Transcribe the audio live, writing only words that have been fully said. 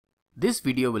This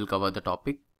video will cover the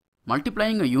topic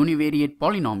multiplying a univariate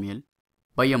polynomial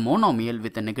by a monomial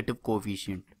with a negative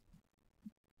coefficient.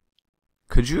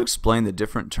 Could you explain the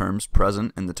different terms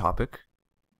present in the topic?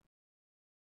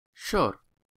 Sure.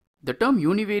 The term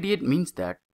univariate means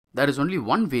that there is only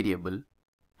one variable,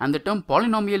 and the term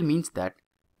polynomial means that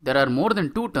there are more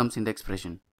than two terms in the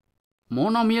expression.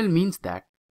 Monomial means that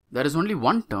there is only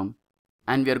one term,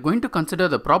 and we are going to consider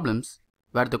the problems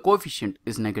where the coefficient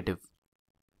is negative.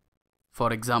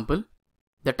 For example,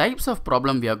 the types of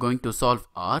problem we are going to solve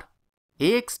are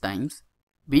ax times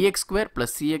bx square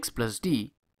plus cx plus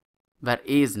d, where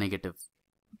a is negative.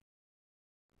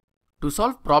 To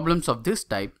solve problems of this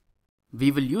type,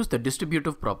 we will use the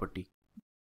distributive property.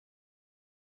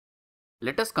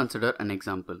 Let us consider an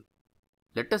example.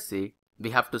 Let us say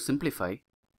we have to simplify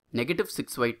negative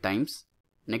 6y times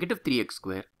negative 3x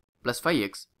square plus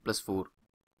 5x plus 4.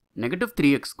 Negative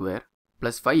 3x square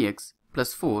plus 5x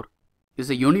plus 4 is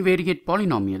a univariate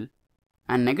polynomial,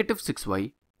 and negative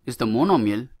 6y is the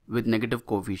monomial with negative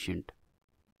coefficient.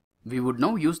 We would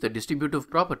now use the distributive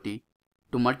property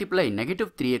to multiply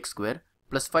negative 3x square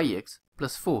plus 5x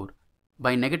plus 4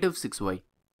 by negative 6y.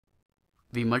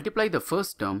 We multiply the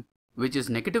first term, which is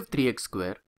negative 3x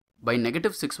square, by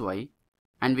negative 6y,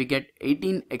 and we get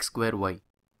 18x square y.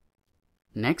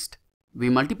 Next, we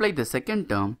multiply the second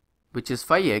term, which is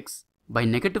 5x, by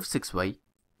negative 6y,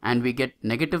 and we get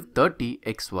negative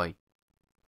 30xy.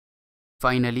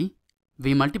 Finally,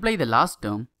 we multiply the last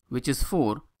term, which is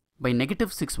 4, by negative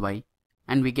 6y,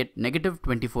 and we get negative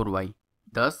 24y.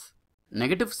 Thus,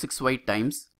 negative 6y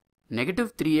times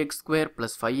negative 3x square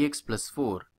plus 5x plus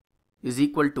 4 is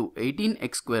equal to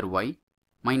 18x square y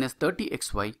minus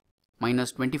 30xy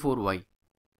minus 24y.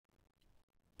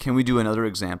 Can we do another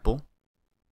example?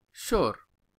 Sure.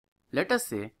 Let us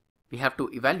say we have to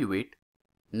evaluate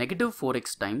negative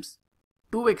 4x times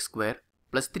 2x square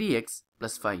plus 3x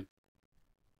plus 5.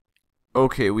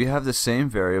 Okay, we have the same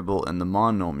variable in the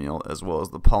monomial as well as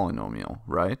the polynomial,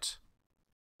 right?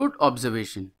 Good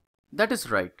observation. That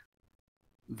is right.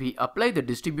 We apply the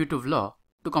distributive law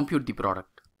to compute the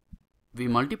product. We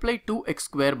multiply 2x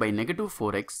square by negative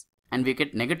 4x and we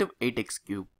get negative 8x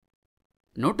cube.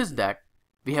 Notice that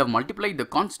we have multiplied the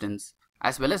constants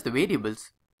as well as the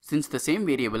variables since the same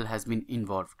variable has been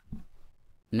involved.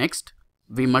 Next,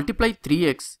 we multiply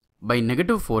 3x by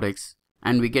negative 4x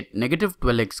and we get negative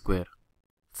 12x square.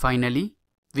 Finally,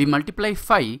 we multiply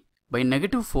 5 by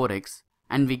negative 4x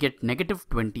and we get negative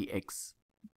 20x.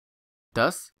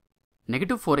 Thus,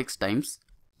 negative 4x times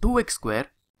 2x square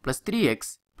plus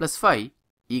 3x plus 5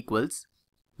 equals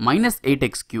minus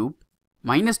 8x cube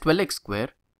minus 12x square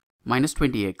minus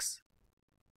 20x.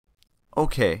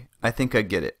 Okay, I think I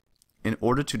get it. In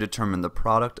order to determine the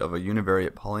product of a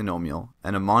univariate polynomial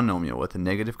and a monomial with a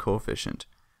negative coefficient,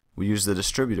 we use the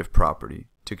distributive property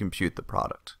to compute the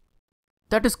product.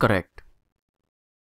 That is correct.